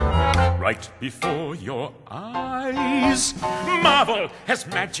right before your eyes. Marvel as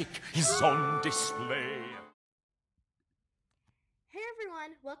magic is on display. Hey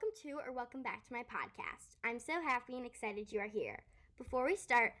everyone, welcome back to my podcast. I'm so happy and excited you are here. Before we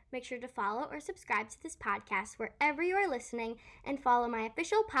start, make sure to follow or subscribe to this podcast wherever you are listening and follow my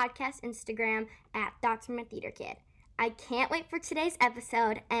official podcast Instagram at Thoughts from a Theater Kid. I can't wait for today's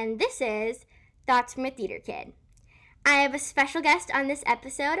episode, and this is Thoughts from a Theater Kid. I have a special guest on this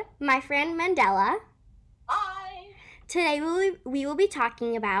episode, my friend Mandela. Hi! Today we will be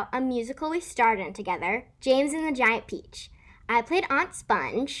talking about a musical we starred in together, James and the Giant Peach. I played Aunt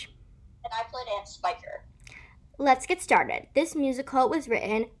Sponge. And I played Aunt Spiker. Let's get started. This musical was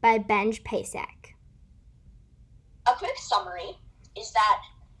written by Benj Pasek. A quick summary is that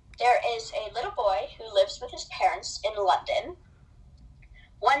there is a little boy who lives with his parents in London.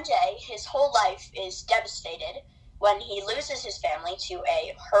 One day, his whole life is devastated when he loses his family to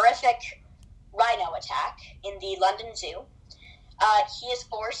a horrific rhino attack in the London Zoo. He is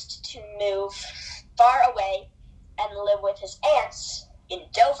forced to move far away and live with his aunts in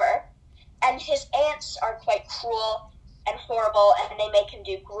Dover. And his aunts are quite cruel and horrible, and they make him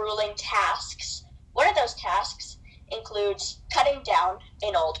do grueling tasks. One of those tasks includes cutting down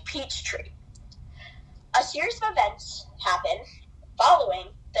an old peach tree. A series of events happen following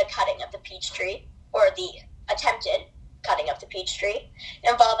the cutting of the peach tree, or the attempted cutting of the peach tree,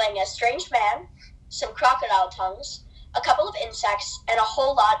 involving a strange man, some crocodile tongues, a couple of insects, and a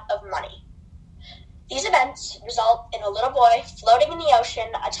whole lot of money. These events result in a little boy floating in the ocean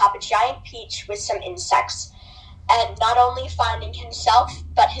atop a giant peach with some insects, and not only finding himself,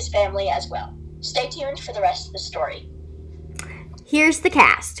 but his family as well. Stay tuned for the rest of the story. Here's the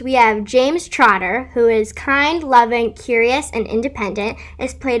cast. We have James Trotter, who is kind, loving, curious, and independent,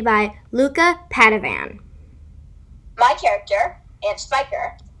 is played by Luca Padovan. My character, Aunt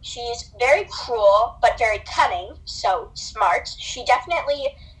Spiker, she's very cruel, but very cunning, so smart. She definitely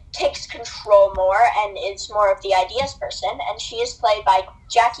takes control more and is more of the ideas person, and she is played by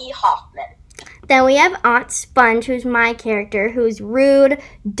Jackie Hoffman. Then we have Aunt Sponge, who's my character, who's rude,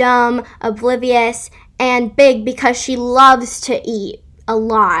 dumb, oblivious, and big because she loves to eat a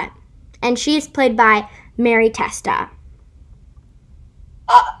lot. And she is played by Mary Testa.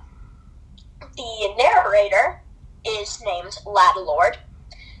 The narrator is named Ladalord.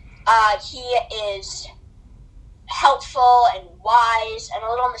 He is helpful and wise and a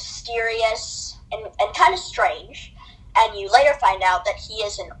little mysterious and kind of strange. And you later find out that he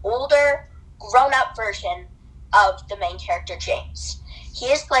is an older, grown-up version of the main character, James. He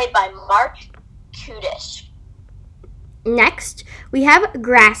is played by Mark Kudish. Next, we have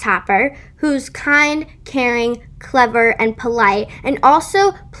Grasshopper, who's kind, caring, clever, and polite, and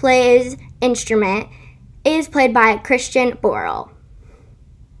also plays instrument, is played by Christian Borle.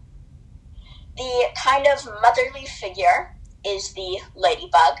 The kind of motherly figure is the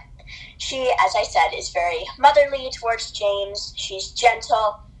Ladybug. She, as I said, is very motherly towards James. She's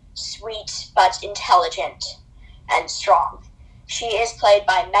gentle, sweet, but intelligent and strong. She is played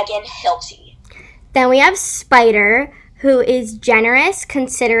by Megan Hilty. Then we have Spider, who is generous,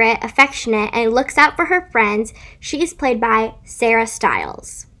 considerate, affectionate, and looks out for her friends. She is played by Sarah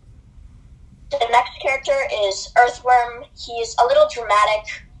Stiles. The next character is Earthworm. He's a little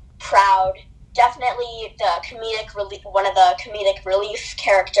dramatic, proud, definitely one of the comedic relief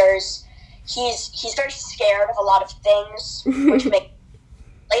characters. He's very scared of a lot of things, which make him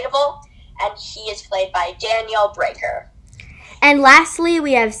relatable, and he is played by Daniel Breaker. And lastly,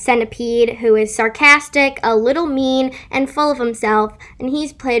 we have Centipede, who is sarcastic, a little mean, and full of himself, and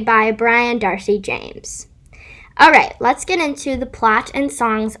he's played by Brian Darcy James. Alright, let's get into the plot and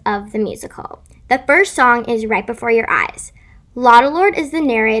songs of the musical. The first song is Right Before Your Eyes. Ladalord is the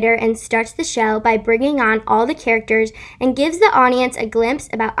narrator and starts the show by bringing on all the characters and gives the audience a glimpse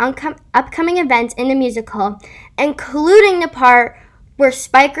about upcoming events in the musical, including the part where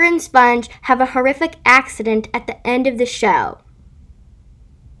Spiker and Sponge have a horrific accident at the end of the show.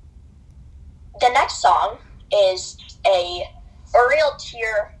 The next song is a real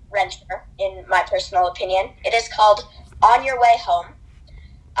tear-wrencher, in my personal opinion. It is called On Your Way Home.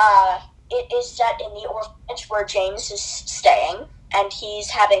 It is set in the orphanage where James is staying, and he's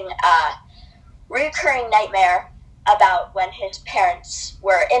having a recurring nightmare about when his parents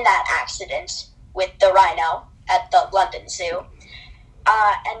were in that accident with the rhino at the London Zoo.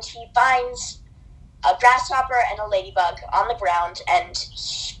 And he finds a grasshopper and a ladybug on the ground, and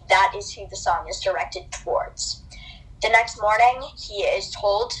that is who the song is directed towards. The next morning, he is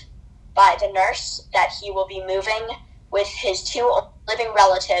told by the nurse that he will be moving with his two living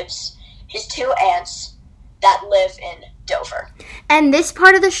relatives, his two aunts that live in Dover. And this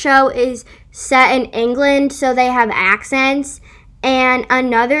part of the show is set in England, so they have accents. And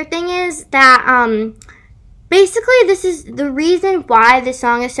another thing is that basically this is the reason why this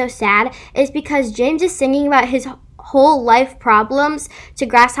song is so sad is because James is singing about his whole life problems to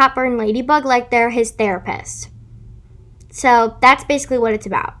Grasshopper and Ladybug like they're his therapist. So that's basically what it's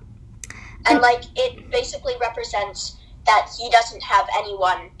about. And like it basically represents that he doesn't have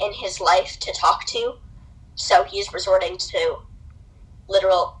anyone in his life to talk to, so he's resorting to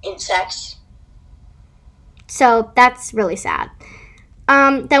literal insects. So that's really sad.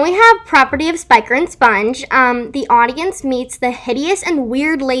 Then we have Property of Spiker and Sponge. The audience meets the hideous and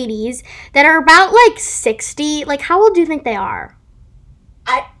weird ladies that are about like 60. Like, how old do you think they are?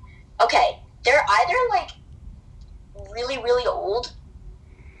 Okay, they're either like really, really old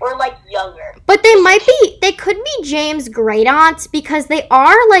or like younger. But they could be James' great aunts because they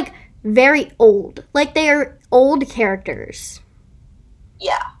are like very old. Like, they are old characters.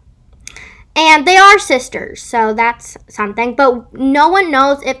 Yeah. And they are sisters, so that's something. But no one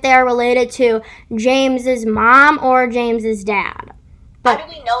knows if they are related to James's mom or James's dad. How do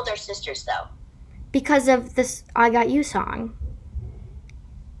we know they're sisters, though? Because of this I Got You song.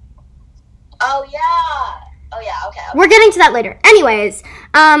 Oh, yeah. Okay. We're getting to that later. Anyways,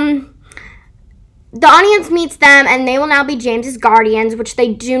 the audience meets them, and they will now be James's guardians, which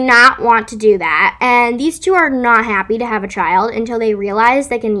they do not want to do that. And these two are not happy to have a child until they realize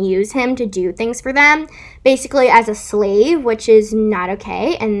they can use him to do things for them, basically as a slave, which is not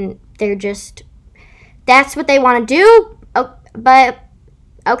okay. And they're just, that's what they want to do. But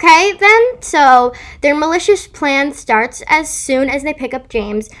okay then. So their malicious plan starts as soon as they pick up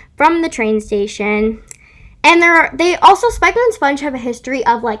James from the train station. And they also, Spiker and Sponge have a history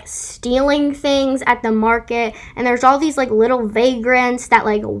of, like, stealing things at the market. And there's all these, like, little vagrants that,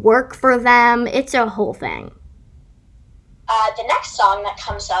 like, work for them. It's a whole thing. The next song that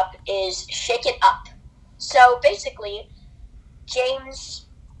comes up is Shake It Up. So, basically, James,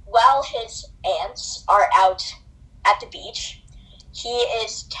 while his aunts are out at the beach, he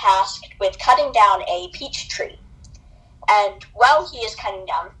is tasked with cutting down a peach tree. And while he is cutting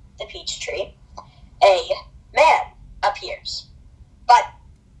down the peach tree, a man appears. But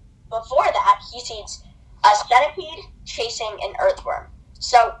before that, he sees a centipede chasing an earthworm.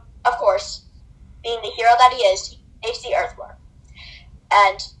 So, of course, being the hero that he is, he saves the earthworm.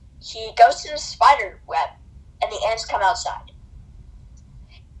 And he goes to the spider web, and the ants come outside.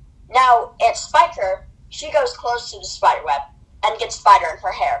 Now, Aunt Spiker, she goes close to the spider web and gets spider in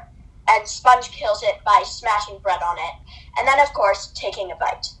her hair. And Sponge kills it by smashing bread on it, and then, of course, taking a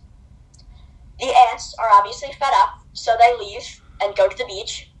bite. The ants are obviously fed up, so they leave and go to the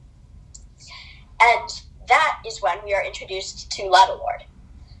beach. And that is when we are introduced to Ladylord.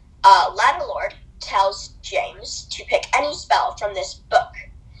 Ladylord tells James to pick any spell from this book,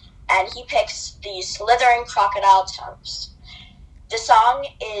 and he picks the Slithering Crocodile Tongues. The song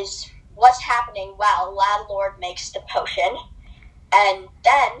is what's happening while Ladylord makes the potion, and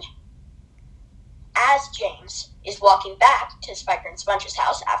then, as James is walking back to Spiker and Sponge's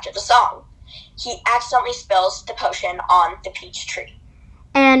house after the song, he accidentally spills the potion on the peach tree.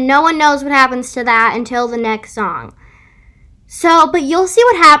 And no one knows what happens to that until the next song. So, but you'll see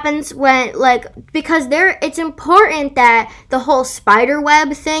what happens when, like, because it's important that the whole spider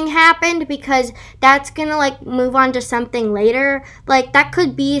web thing happened, because that's gonna, like, move on to something later. Like, that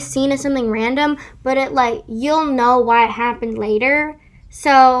could be seen as something random, but you'll know why it happened later.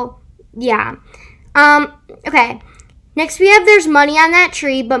 So, yeah. Okay. Next we have There's Money on That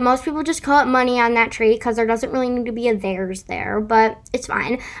Tree, but most people just call it Money on That Tree because there doesn't really need to be a there's there, but it's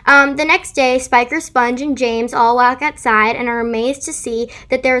fine. The next day, Spiker, Sponge, and James all walk outside and are amazed to see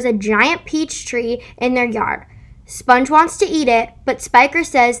that there is a giant peach tree in their yard. Sponge wants to eat it, but Spiker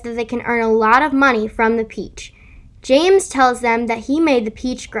says that they can earn a lot of money from the peach. James tells them that he made the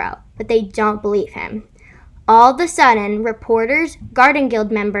peach grow, but they don't believe him. All of a sudden, reporters, Garden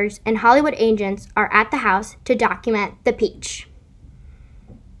Guild members, and Hollywood agents are at the house to document the peach.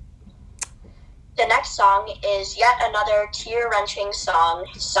 The next song is yet another tear-wrenching song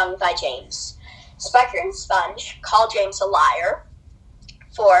sung by James. Spiker and Sponge call James a liar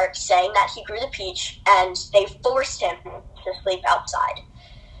for saying that he grew the peach, and they forced him to sleep outside.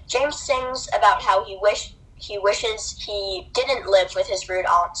 James sings about how he wishes he didn't live with his rude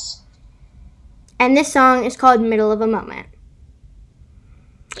aunts. And this song is called Middle of a Moment.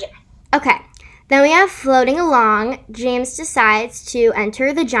 Yeah. Okay. Then we have Floating Along. James decides to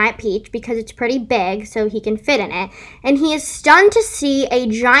enter the giant peach because it's pretty big, so he can fit in it. And he is stunned to see a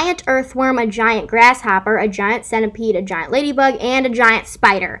giant earthworm, a giant grasshopper, a giant centipede, a giant ladybug, and a giant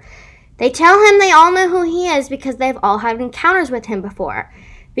spider. They tell him they all know who he is because they've all had encounters with him before.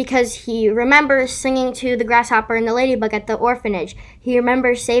 Because he remembers singing to the grasshopper and the ladybug at the orphanage. He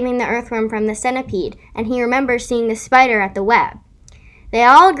remembers saving the earthworm from the centipede. And he remembers seeing the spider at the web. They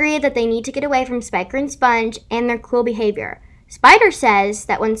all agree that they need to get away from Spiker and Sponge and their cruel behavior. Spider says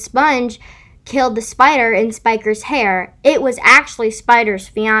that when Sponge killed the spider in Spiker's hair, it was actually Spider's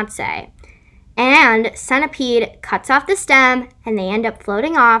fiancé. And Centipede cuts off the stem, and they end up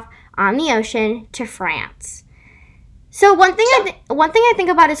floating off on the ocean to France. So one thing I think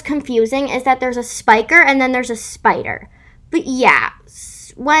about is confusing is that there's a Spiker and then there's a spider. But yeah,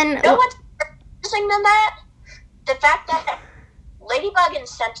 when... You know what's confusing than that? The fact that Ladybug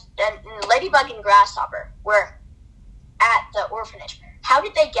and Grasshopper were at the orphanage. How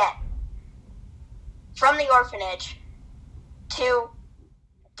did they get from the orphanage to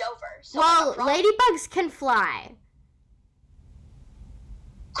Dover? Well, ladybugs can fly.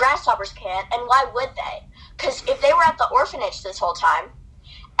 Grasshoppers can't, and why would they? Because if they were at the orphanage this whole time,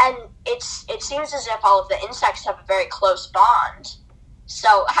 and it seems as if all of the insects have a very close bond.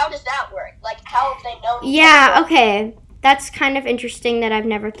 So how does that work? Like, how have they known? Yeah, okay. That's kind of interesting that I've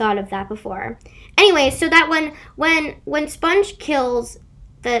never thought of that before. Anyway, so that when Sponge kills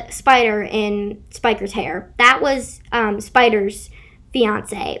the spider in Spiker's hair, that was Spider's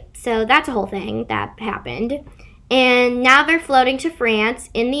fiance. So that's a whole thing that happened. And now they're floating to France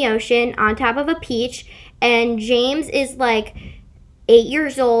in the ocean on top of a peach. And James is like 8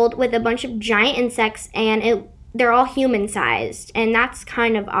 years old with a bunch of giant insects, and they're all human-sized. And that's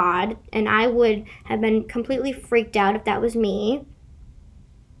kind of odd. And I would have been completely freaked out if that was me.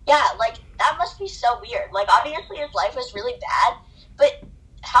 Yeah, like, that must be so weird. Like, obviously his life was really bad, but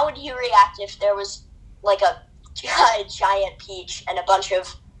how would you react if there was, like, a giant peach and a bunch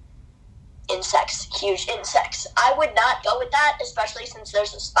of insects, huge insects? I would not go with that, especially since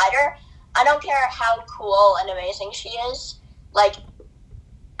there's a spider. I don't care how cool and amazing she is. Like,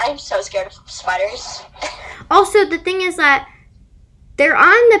 I'm so scared of spiders. Also, the thing is that they're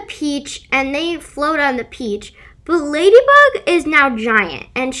on the peach and they float on the peach, but Ladybug is now giant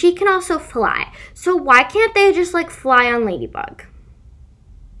and she can also fly. So why can't they just like fly on Ladybug?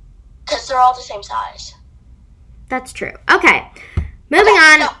 Because they're all the same size. That's true. Okay, moving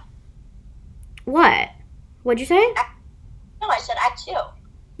on. No. What? What'd you say? No, I said Act 2.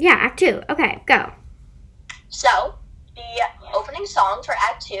 Yeah, Act 2. Okay, go. So, the opening song for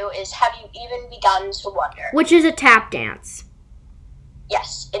Act 2 is Have You Even Begun to Wonder? Which is a tap dance.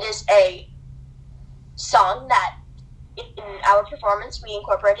 Yes, it is a song that, in our performance, we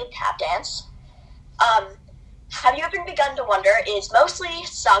incorporated tap dance. Have You Even Begun to Wonder is mostly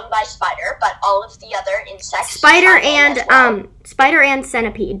sung by Spider, but all of the other insects... Spider and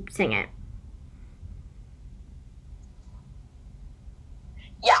Centipede sing it.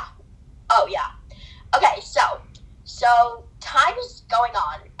 Yeah. Oh, yeah. Okay, so time is going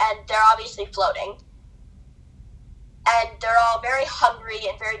on, and they're obviously floating. And they're all very hungry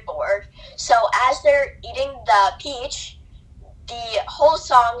and very bored. So as they're eating the peach, the whole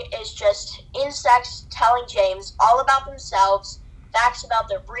song is just insects telling James all about themselves, facts about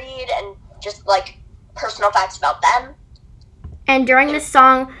their breed, and just, like, personal facts about them. And during this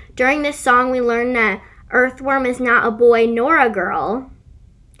song, we learn that Earthworm is not a boy nor a girl.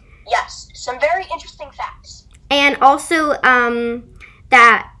 Yes, some very interesting facts. And also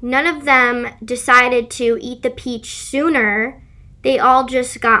that none of them decided to eat the peach sooner. They all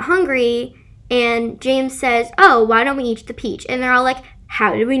just got hungry, and James says, oh, why don't we eat the peach? And they're all like,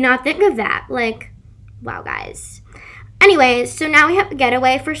 how did we not think of that? Like, wow, guys. Anyway, so now we have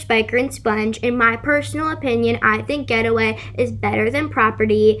Getaway for Spiker and Sponge. In my personal opinion, I think Getaway is better than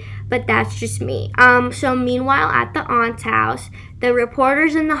Property, but that's just me. So meanwhile, at the aunt's house, the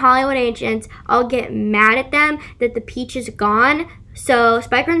reporters and the Hollywood agents all get mad at them that the peach is gone. So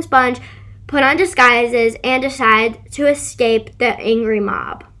Spiker and Sponge put on disguises and decide to escape the angry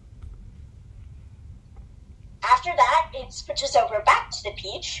mob. After that, it switches over back to the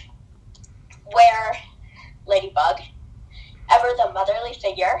peach, where Ladybug, ever the motherly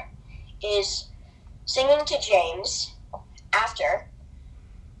figure, is singing to James after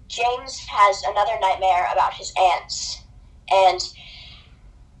James has another nightmare about his aunts. And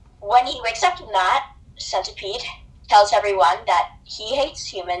when he wakes up from that, Centipede tells everyone that he hates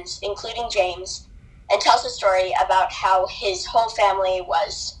humans, including James, and tells a story about how his whole family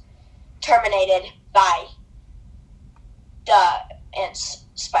was terminated by the ants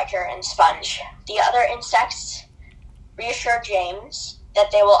Spiker and Sponge. The other insects reassure James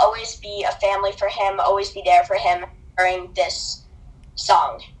that they will always be a family for him, always be there for him during this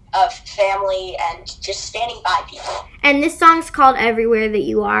song. of family and just standing by people. And this song's called Everywhere That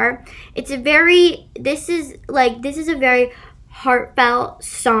You Are. This is a very heartfelt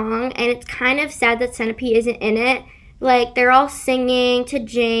song, and it's kind of sad that Centipede isn't in it. Like, they're all singing to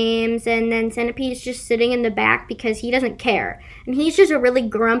James, and then Centipede's just sitting in the back because he doesn't care. And he's just a really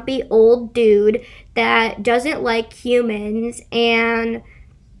grumpy old dude that doesn't like humans, and...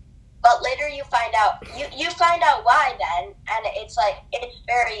 But later you find out why then, and it's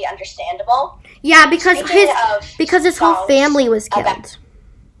very understandable. Yeah, because his whole family was killed.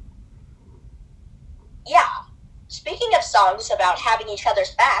 Yeah. Speaking of songs about having each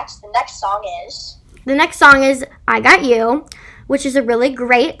other's backs, the next song is I Got You, which is a really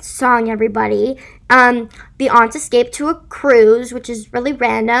great song, everybody. The aunts escaped to a cruise, which is really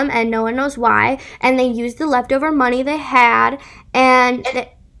random, and no one knows why, and they used the leftover money they had, and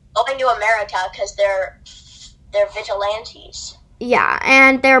going to America because they're vigilantes. Yeah,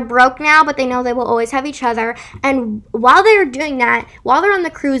 and they're broke now, but they know they will always have each other. And while they're doing that, while they're on the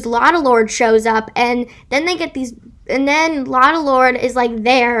cruise, Lotta Lord shows up, and then they get these, and then Lotta Lord is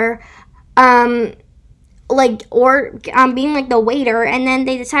there, being the waiter, and then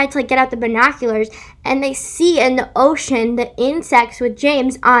they decide to get out the binoculars, and they see in the ocean the insects with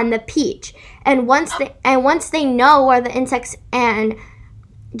James on the peach. And once they know where the insects and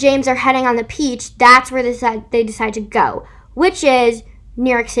James are heading on the peach, that's where they decide to go, which is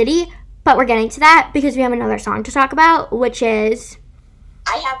New York City. But we're getting to that because we have another song to talk about, which is...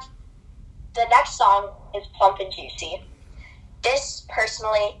 The next song is Plump and Juicy. This,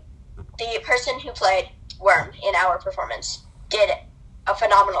 personally, the person who played Worm in our performance did a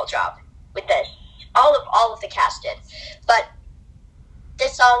phenomenal job with this. All of the cast did. But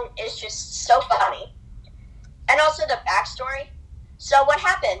this song is just so funny. And also the backstory. So what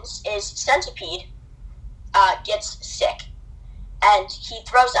happens is Centipede gets sick, and he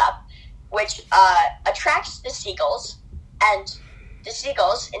throws up, which attracts the seagulls, and the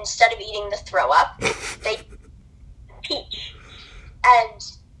seagulls, instead of eating the throw up, they peach. And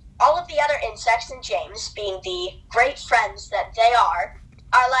all of the other insects and James, being the great friends that they are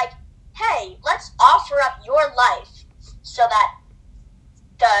like, hey, let's offer up your life so that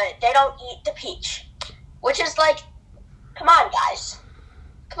they don't eat the peach. Which is come on, guys.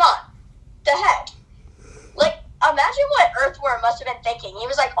 Come on. The heck? Imagine what Earthworm must have been thinking. He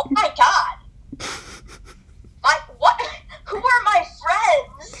was like, oh my god. What? Who are my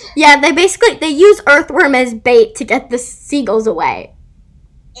friends? Yeah, they use Earthworm as bait to get the seagulls away.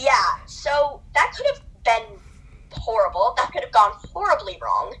 Yeah, so that could have been horrible. That could have gone horribly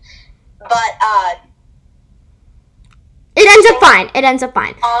wrong. But, It ends up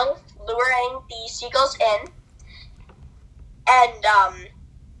fine. Luring the seagulls in. And,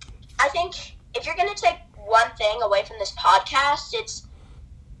 I think if you're going to take one thing away from this podcast, it's,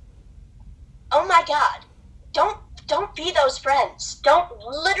 oh my god, don't be those friends. Don't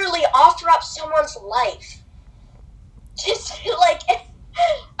literally offer up someone's life. Just,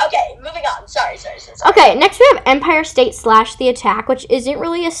 okay, moving on. Sorry. Okay, next we have Empire State / The Attack, which isn't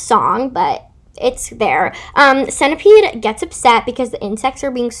really a song, but it's there. Centipede gets upset because the insects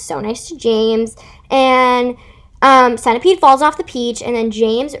are being so nice to James, and Centipede falls off the peach, and then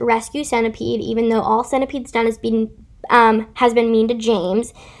James rescues Centipede, even though all Centipede's done has been mean to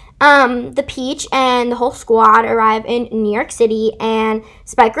James. The Peach and the whole squad arrive in New York City, and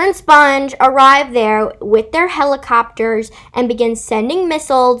Spiker and Sponge arrive there with their helicopters and begin sending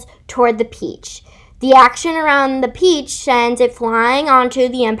missiles toward the Peach. The action around the Peach sends it flying onto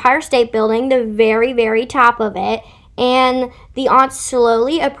the Empire State Building, the very, very top of it, and the aunts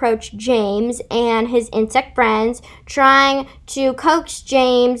slowly approach James and his insect friends, trying to coax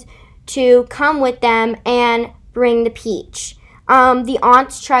James to come with them and bring the Peach. The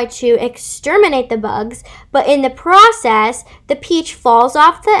aunts try to exterminate the bugs, but in the process, the Peach falls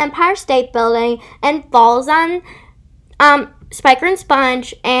off the Empire State Building and falls on Spiker and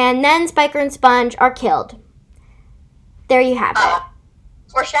Sponge, and then Spiker and Sponge are killed. There you have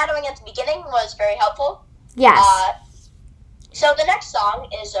it. Foreshadowing at the beginning was very helpful. Yes. So the next song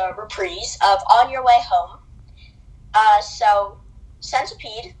is a reprise of On Your Way Home. So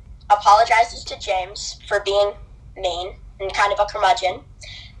Centipede apologizes to James for being mean and kind of a curmudgeon.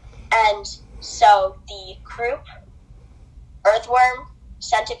 And so the group, Earthworm,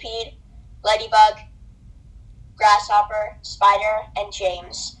 Centipede, Ladybug, Grasshopper, Spider, and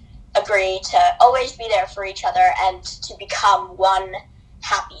James agree to always be there for each other and to become one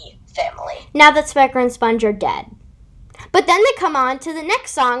happy family. Now that Spiker and Sponge are dead. But then they come on to the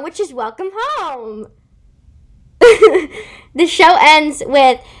next song, which is Welcome Home. The show ends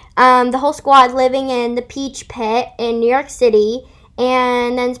with the whole squad living in the Peach Pit in New York City,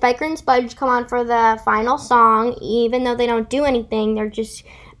 And then Spiker and Sponge come on for the final song. Even though they don't do anything, they're just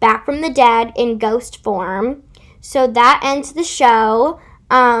back from the dead in ghost form. So that ends the show.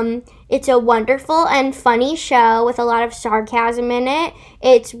 It's a wonderful and funny show with a lot of sarcasm in it.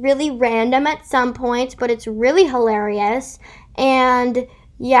 It's really random at some points, but it's really hilarious. And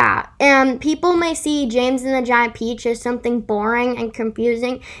yeah, people may see James and the Giant Peach as something boring and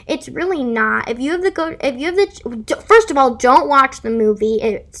confusing. It's really not. First of all, don't watch the movie.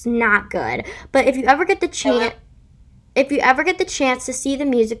 It's not good. But if you ever get the chance, to see the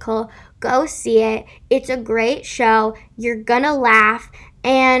musical, go see it. It's a great show. You're gonna laugh,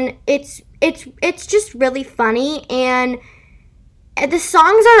 and it's just really funny, and the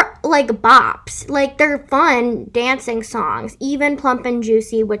songs are like bops. Like, they're fun dancing songs, even Plump and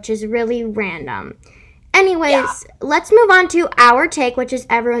Juicy, which is really random. Anyways, Let's move on to our take, which is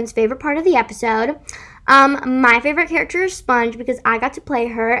everyone's favorite part of the episode. My favorite character is Sponge because I got to play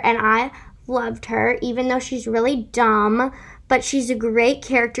her, and I loved her, even though she's really dumb. But she's a great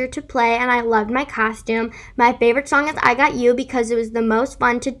character to play, and I loved my costume. My favorite song is I Got You because it was the most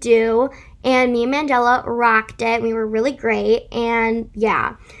fun to do, and me and Mandela rocked it. We were really great, and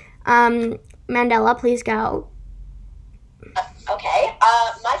yeah. Mandela, please go. Okay.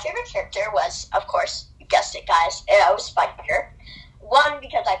 My favorite character was, of course, you guessed it, guys, it was Spiker. One,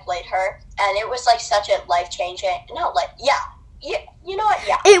 because I played her, and it was like such a life-changing, you know what, yeah.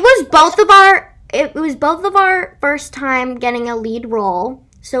 It was both of our first time getting a lead role,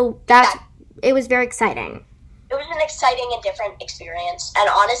 so it was very exciting. It was an exciting and different experience, and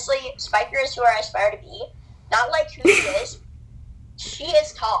honestly, Spiker is who I aspire to be. Not like who she is. She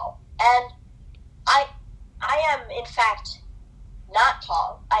is tall, and I am, in fact, not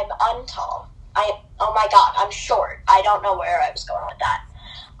tall. I'm untall. Oh my god, I'm short. I don't know where I was going with that.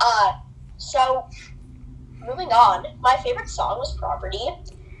 So, moving on, my favorite song was Property,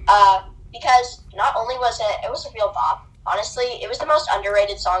 because not only was it was a real bop, honestly, it was the most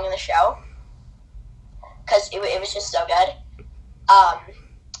underrated song in the show, because it was just so good.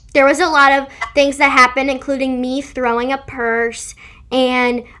 There was a lot of things that happened, including me throwing a purse,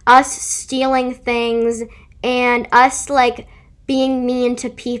 and us stealing things, and us, like, being mean to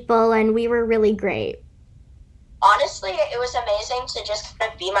people, and we were really great. Honestly, it was amazing to just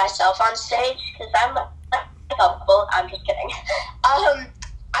kind of be myself on stage, because I'm lovable. I'm just kidding.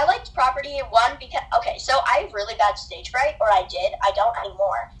 I liked Property, one, because, okay, so I have really bad stage fright, or I did. I don't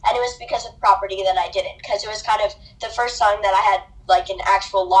anymore. And it was because of Property that I didn't, because it was kind of the first song that I had, like, an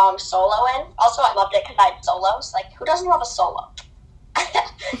actual long solo in. Also, I loved it because I had solos. Like, who doesn't love a solo?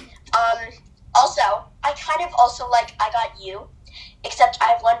 Also, I kind of also like I Got You, except I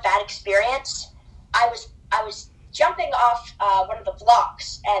have one bad experience. I was jumping off one of the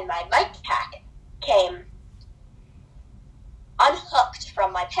blocks, and my mic pack came unhooked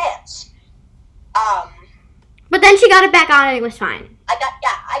from my pants. But then she got it back on, and it was fine. I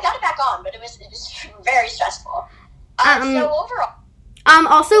got it back on, but it was very stressful. So overall,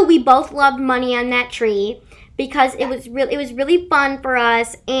 also, we both loved Money on That Tree because it was really fun for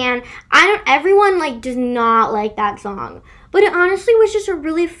us, and everyone like does not like that song, but it honestly was just a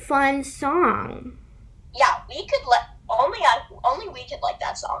really fun song. Yeah, we could only we could like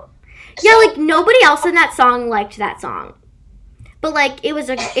that song. Yeah, like nobody else in that song liked that song. But like it was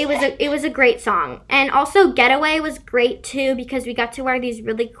a great song. And also Getaway was great too because we got to wear these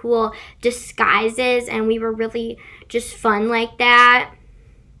really cool disguises and we were really just fun like that.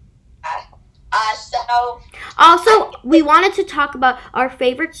 Also, we wanted to talk about our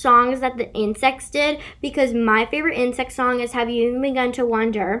favorite songs that the Insects did because my favorite Insect song is Have You Even Begun to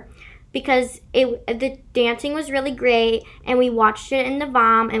Wonder because the dancing was really great and we watched it in the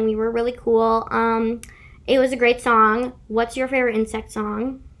VOM and we were really cool. It was a great song. What's your favorite Insect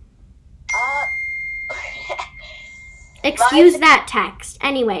song? Excuse that text.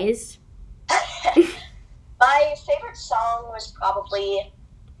 Anyways. My favorite song was probably,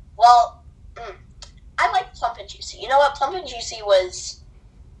 well, I like Plump and Juicy. You know what? Plump and Juicy was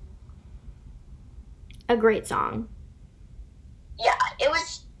a great song. Yeah, it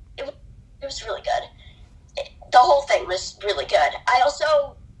was really good. The whole thing was really good.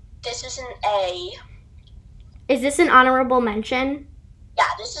 Is this an honorable mention? Yeah,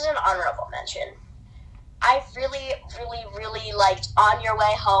 this is an honorable mention. I really, really, really liked On Your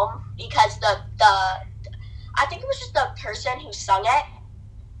Way Home because I think it was just the person who sung it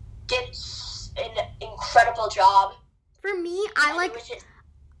did an incredible job. For me, I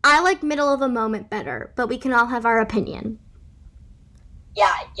like Middle of a Moment better, but we can all have our opinion.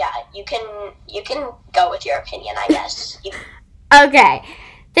 Yeah, you can go with your opinion, I guess. Okay,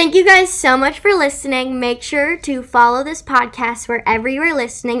 Thank you guys so much for listening. Make sure to follow this podcast wherever you are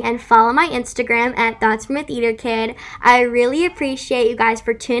listening and follow my Instagram at Thoughts from a Theater Kid. I really appreciate you guys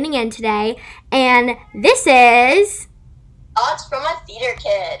for tuning in today. And this is Thoughts from a Theater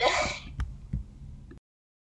Kid.